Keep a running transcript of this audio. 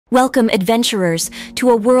Welcome, adventurers, to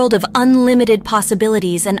a world of unlimited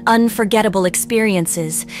possibilities and unforgettable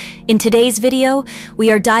experiences. In today's video,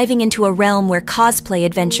 we are diving into a realm where cosplay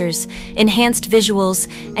adventures, enhanced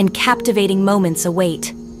visuals, and captivating moments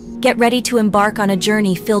await. Get ready to embark on a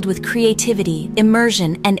journey filled with creativity,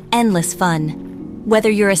 immersion, and endless fun.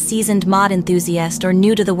 Whether you're a seasoned mod enthusiast or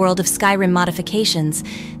new to the world of Skyrim modifications,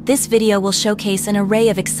 this video will showcase an array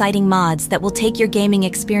of exciting mods that will take your gaming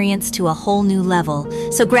experience to a whole new level.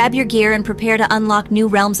 So grab your gear and prepare to unlock new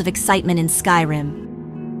realms of excitement in Skyrim.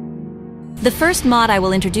 The first mod I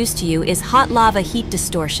will introduce to you is Hot Lava Heat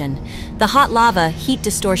Distortion. The Hot Lava Heat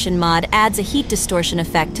Distortion mod adds a heat distortion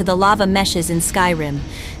effect to the lava meshes in Skyrim.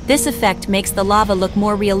 This effect makes the lava look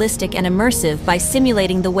more realistic and immersive by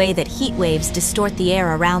simulating the way that heat waves distort the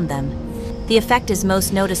air around them. The effect is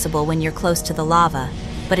most noticeable when you're close to the lava,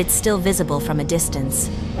 but it's still visible from a distance.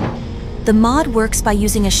 The mod works by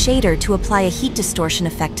using a shader to apply a heat distortion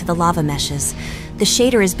effect to the lava meshes. The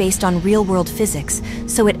shader is based on real-world physics,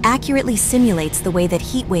 so it accurately simulates the way that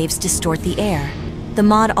heat waves distort the air. The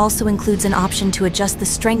mod also includes an option to adjust the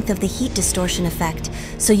strength of the heat distortion effect,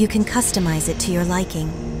 so you can customize it to your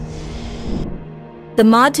liking. The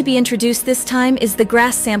mod to be introduced this time is the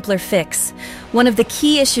Grass Sampler Fix. One of the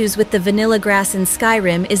key issues with the vanilla grass in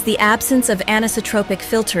Skyrim is the absence of anisotropic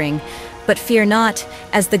filtering. But fear not,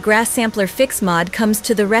 as the Grass Sampler Fix mod comes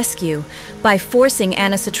to the rescue. By forcing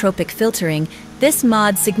anisotropic filtering, this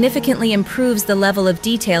mod significantly improves the level of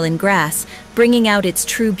detail in grass, bringing out its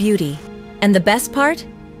true beauty. And the best part?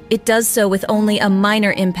 It does so with only a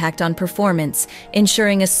minor impact on performance,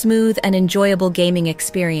 ensuring a smooth and enjoyable gaming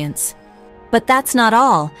experience. But that's not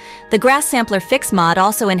all. The Grass Sampler Fix mod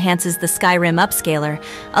also enhances the Skyrim upscaler,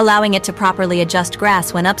 allowing it to properly adjust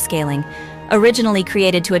grass when upscaling. Originally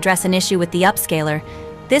created to address an issue with the upscaler,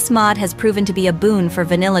 this mod has proven to be a boon for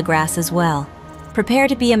vanilla grass as well. Prepare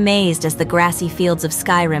to be amazed as the grassy fields of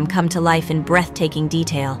Skyrim come to life in breathtaking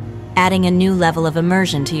detail, adding a new level of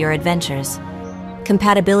immersion to your adventures.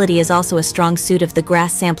 Compatibility is also a strong suit of the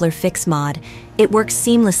Grass Sampler Fix mod. It works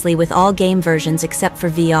seamlessly with all game versions except for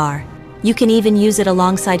VR. You can even use it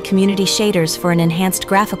alongside community shaders for an enhanced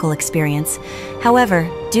graphical experience. However,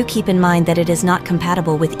 do keep in mind that it is not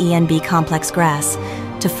compatible with ENB Complex Grass.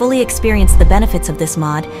 To fully experience the benefits of this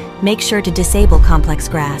mod, make sure to disable Complex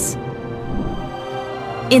Grass.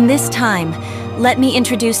 In this time, let me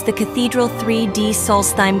introduce the Cathedral 3D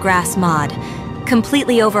Solstheim Grass mod.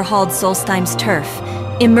 Completely overhauled Solstheim's turf.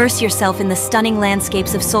 Immerse yourself in the stunning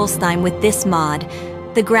landscapes of Solstheim with this mod.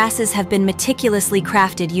 The grasses have been meticulously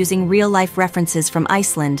crafted using real-life references from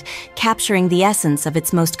Iceland, capturing the essence of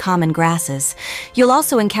its most common grasses. You'll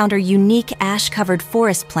also encounter unique ash-covered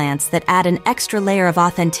forest plants that add an extra layer of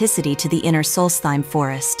authenticity to the inner Solstheim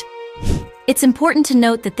forest. It's important to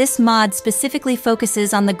note that this mod specifically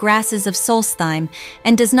focuses on the grasses of Solstheim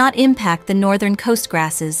and does not impact the northern coast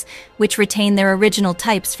grasses, which retain their original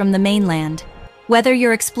types from the mainland. Whether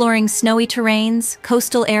you're exploring snowy terrains,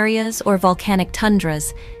 coastal areas, or volcanic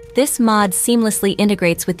tundras, this mod seamlessly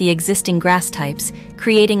integrates with the existing grass types,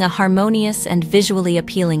 creating a harmonious and visually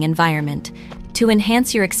appealing environment. To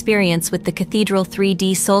enhance your experience with the Cathedral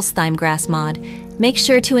 3D Solstheim Grass mod, make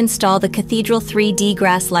sure to install the Cathedral 3D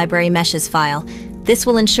Grass Library Meshes file. This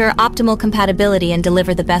will ensure optimal compatibility and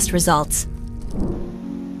deliver the best results.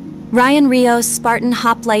 Reos Spartan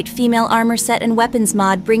Hoplite Female Armor Set and Weapons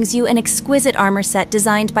mod brings you an exquisite armor set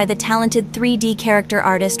designed by the talented 3D character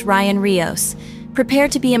artist Reos. Prepare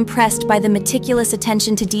to be impressed by the meticulous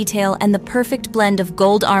attention to detail and the perfect blend of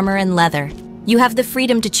gold armor and leather. You have the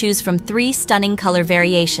freedom to choose from 3 stunning color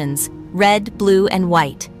variations: red, blue, and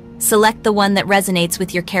white. Select the one that resonates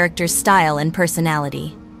with your character's style and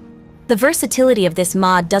personality. The versatility of this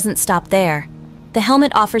mod doesn't stop there. The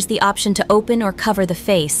helmet offers the option to open or cover the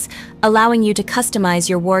face, allowing you to customize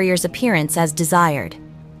your warrior's appearance as desired.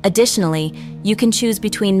 Additionally, you can choose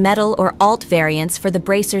between metal or alt variants for the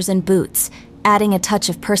bracers and boots, adding a touch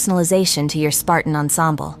of personalization to your Spartan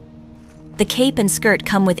ensemble. The cape and skirt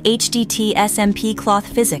come with HDT SMP cloth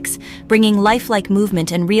physics, bringing lifelike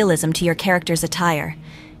movement and realism to your character's attire.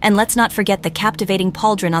 And let's not forget the captivating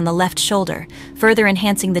pauldron on the left shoulder, further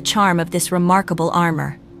enhancing the charm of this remarkable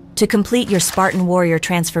armor. To complete your Spartan warrior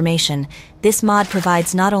transformation, this mod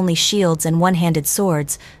provides not only shields and one-handed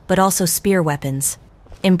swords, but also spear weapons.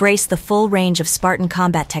 Embrace the full range of Spartan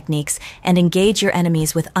combat techniques and engage your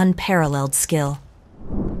enemies with unparalleled skill.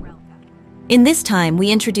 In this time,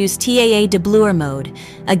 we introduce TAA Deblur mode,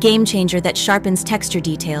 a game-changer that sharpens texture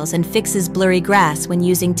details and fixes blurry grass when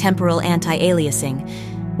using temporal anti-aliasing.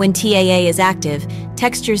 When TAA is active,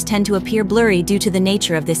 textures tend to appear blurry due to the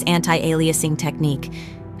nature of this anti-aliasing technique.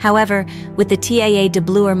 However, with the TAA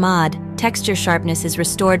Deblur mod, texture sharpness is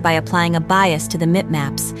restored by applying a bias to the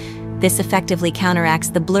mipmaps. This effectively counteracts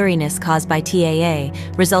the blurriness caused by TAA,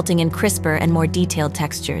 resulting in crisper and more detailed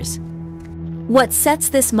textures. What sets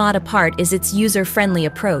this mod apart is its user-friendly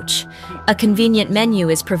approach. A convenient menu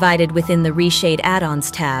is provided within the Reshade Add-ons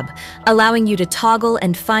tab, allowing you to toggle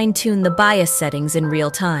and fine-tune the bias settings in real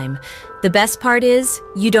time. The best part is,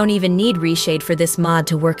 you don't even need Reshade for this mod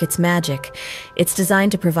to work its magic. It's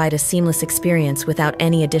designed to provide a seamless experience without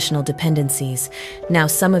any additional dependencies. Now,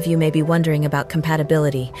 some of you may be wondering about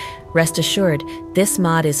compatibility. Rest assured, this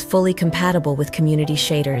mod is fully compatible with community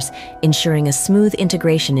shaders, ensuring a smooth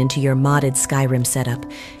integration into your modded Skyrim setup.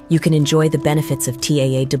 You can enjoy the benefits of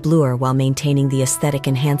TAA Deblur while maintaining the aesthetic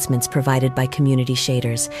enhancements provided by community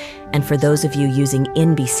shaders. And for those of you using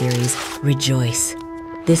InB series, rejoice!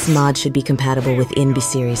 This mod should be compatible with InB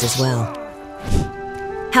series as well.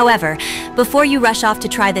 However, before you rush off to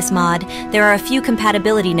try this mod, there are a few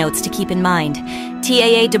compatibility notes to keep in mind.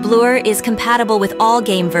 TAA Deblur is compatible with all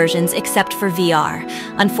game versions except for VR.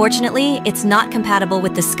 Unfortunately, it's not compatible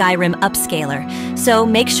with the Skyrim upscaler, so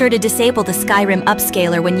make sure to disable the Skyrim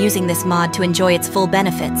upscaler when using this mod to enjoy its full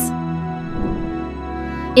benefits.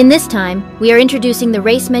 In this time, we are introducing the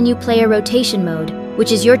race menu player rotation mode,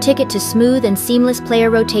 which is your ticket to smooth and seamless player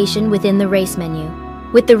rotation within the race menu.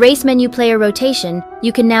 With the race menu player rotation,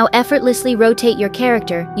 you can now effortlessly rotate your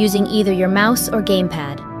character using either your mouse or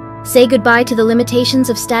gamepad. Say goodbye to the limitations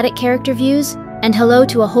of static character views, and hello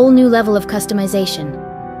to a whole new level of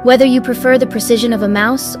customization. Whether you prefer the precision of a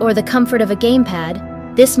mouse or the comfort of a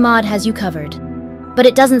gamepad, this mod has you covered. But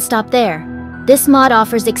it doesn't stop there. This mod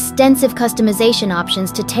offers extensive customization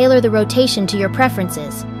options to tailor the rotation to your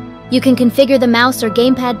preferences. You can configure the mouse or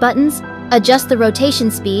gamepad buttons, adjust the rotation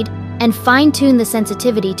speed, and fine-tune the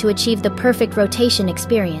sensitivity to achieve the perfect rotation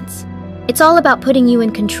experience. It's all about putting you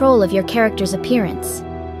in control of your character's appearance.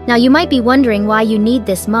 Now, you might be wondering why you need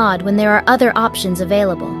this mod when there are other options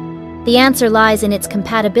available. The answer lies in its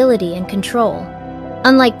compatibility and control.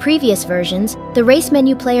 Unlike previous versions, the race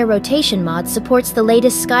menu player rotation mod supports the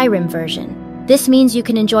latest Skyrim version. This means you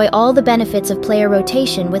can enjoy all the benefits of player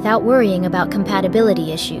rotation without worrying about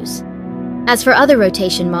compatibility issues. As for other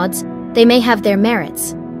rotation mods, they may have their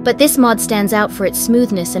merits, but this mod stands out for its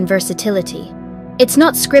smoothness and versatility. It's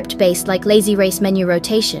not script-based like lazy race menu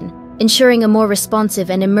rotation, ensuring a more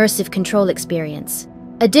responsive and immersive control experience.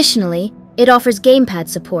 Additionally, it offers gamepad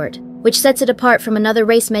support, which sets it apart from another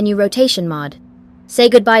race menu rotation mod. Say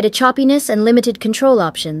goodbye to choppiness and limited control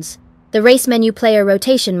options. The race menu player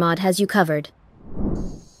rotation mod has you covered.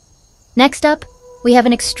 Next up, we have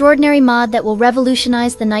an extraordinary mod that will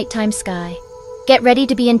revolutionize the nighttime sky. Get ready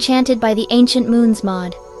to be enchanted by the Ancient Moons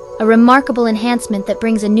mod, a remarkable enhancement that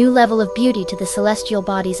brings a new level of beauty to the celestial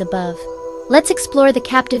bodies above. Let's explore the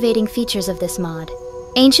captivating features of this mod.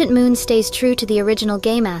 Ancient Moon stays true to the original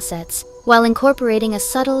game assets, while incorporating a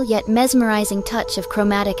subtle yet mesmerizing touch of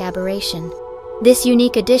chromatic aberration. This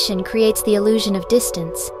unique addition creates the illusion of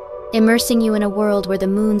distance, immersing you in a world where the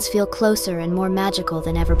moons feel closer and more magical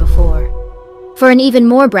than ever before. For an even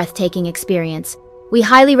more breathtaking experience, we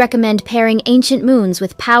highly recommend pairing Ancient Moons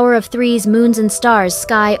with Power of Three's Moons and Stars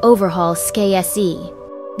Sky Overhaul SE.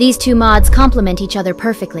 These two mods complement each other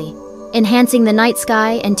perfectly, enhancing the night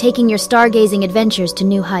sky and taking your stargazing adventures to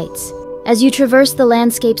new heights. As you traverse the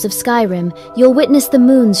landscapes of Skyrim, you'll witness the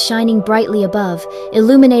moons shining brightly above,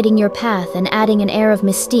 illuminating your path and adding an air of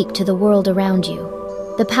mystique to the world around you.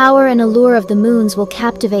 The power and allure of the moons will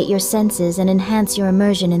captivate your senses and enhance your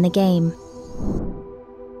immersion in the game.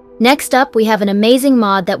 Next up, we have an amazing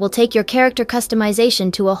mod that will take your character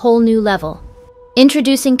customization to a whole new level.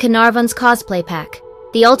 Introducing Caernarvon's Cosplay Pack,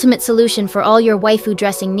 the ultimate solution for all your waifu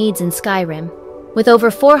dressing needs in Skyrim. With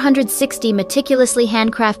over 460 meticulously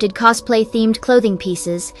handcrafted cosplay-themed clothing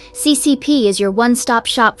pieces, CCP is your one-stop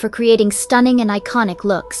shop for creating stunning and iconic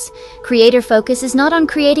looks. Creator focus is not on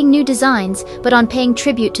creating new designs, but on paying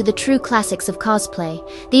tribute to the true classics of cosplay.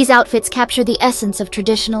 These outfits capture the essence of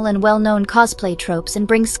traditional and well-known cosplay tropes and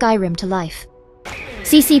bring Skyrim to life.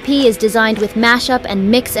 CCP is designed with mashup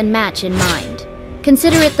and mix and match in mind.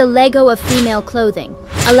 Consider it the Lego of female clothing,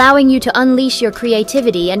 allowing you to unleash your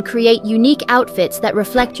creativity and create unique outfits that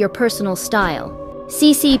reflect your personal style.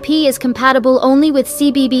 CCP is compatible only with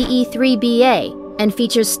CBBE 3BA and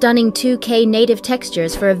features stunning 2K native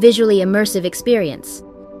textures for a visually immersive experience.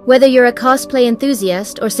 Whether you're a cosplay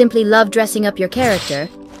enthusiast or simply love dressing up your character,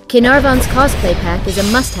 Caernarvon's Cosplay Pack is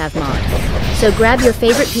a must-have mod. So grab your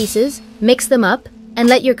favorite pieces, mix them up, and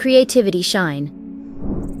let your creativity shine.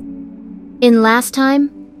 In Last Time,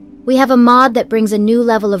 we have a mod that brings a new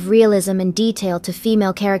level of realism and detail to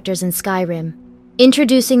female characters in Skyrim.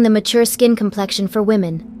 Introducing the mature skin complexion for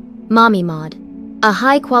women, Mommy Mod. A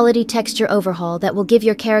high-quality texture overhaul that will give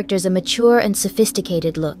your characters a mature and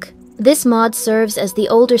sophisticated look. This mod serves as the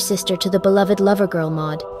older sister to the beloved Lovergirl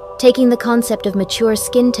mod, taking the concept of mature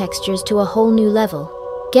skin textures to a whole new level.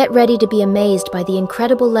 Get ready to be amazed by the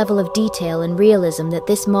incredible level of detail and realism that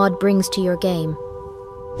this mod brings to your game.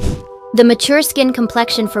 The mature skin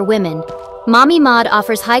complexion for women, Mommy Mod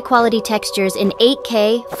offers high-quality textures in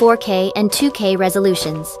 8K, 4K, and 2K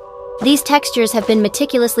resolutions. These textures have been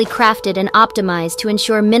meticulously crafted and optimized to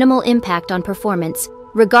ensure minimal impact on performance,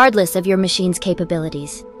 regardless of your machine's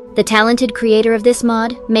capabilities. The talented creator of this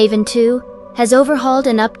mod, Maven2, has overhauled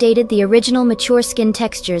and updated the original mature skin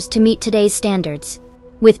textures to meet today's standards.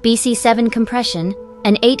 With BC7 compression,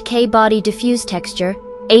 an 8K body diffuse texture,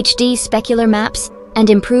 HD specular maps, and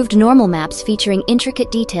improved normal maps featuring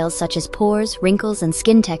intricate details such as pores, wrinkles, and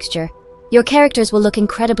skin texture, your characters will look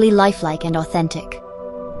incredibly lifelike and authentic.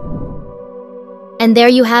 And there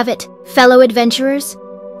you have it, fellow adventurers.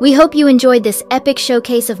 We hope you enjoyed this epic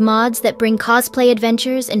showcase of mods that bring cosplay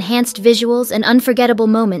adventures, enhanced visuals, and unforgettable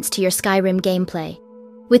moments to your Skyrim gameplay.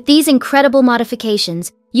 With these incredible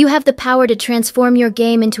modifications, you have the power to transform your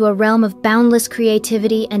game into a realm of boundless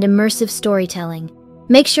creativity and immersive storytelling.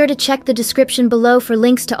 Make sure to check the description below for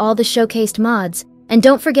links to all the showcased mods, and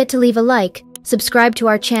don't forget to leave a like, subscribe to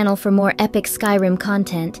our channel for more epic Skyrim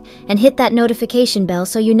content, and hit that notification bell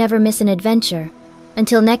so you never miss an adventure.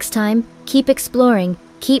 Until next time, keep exploring,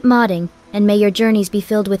 keep modding, and may your journeys be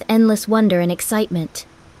filled with endless wonder and excitement.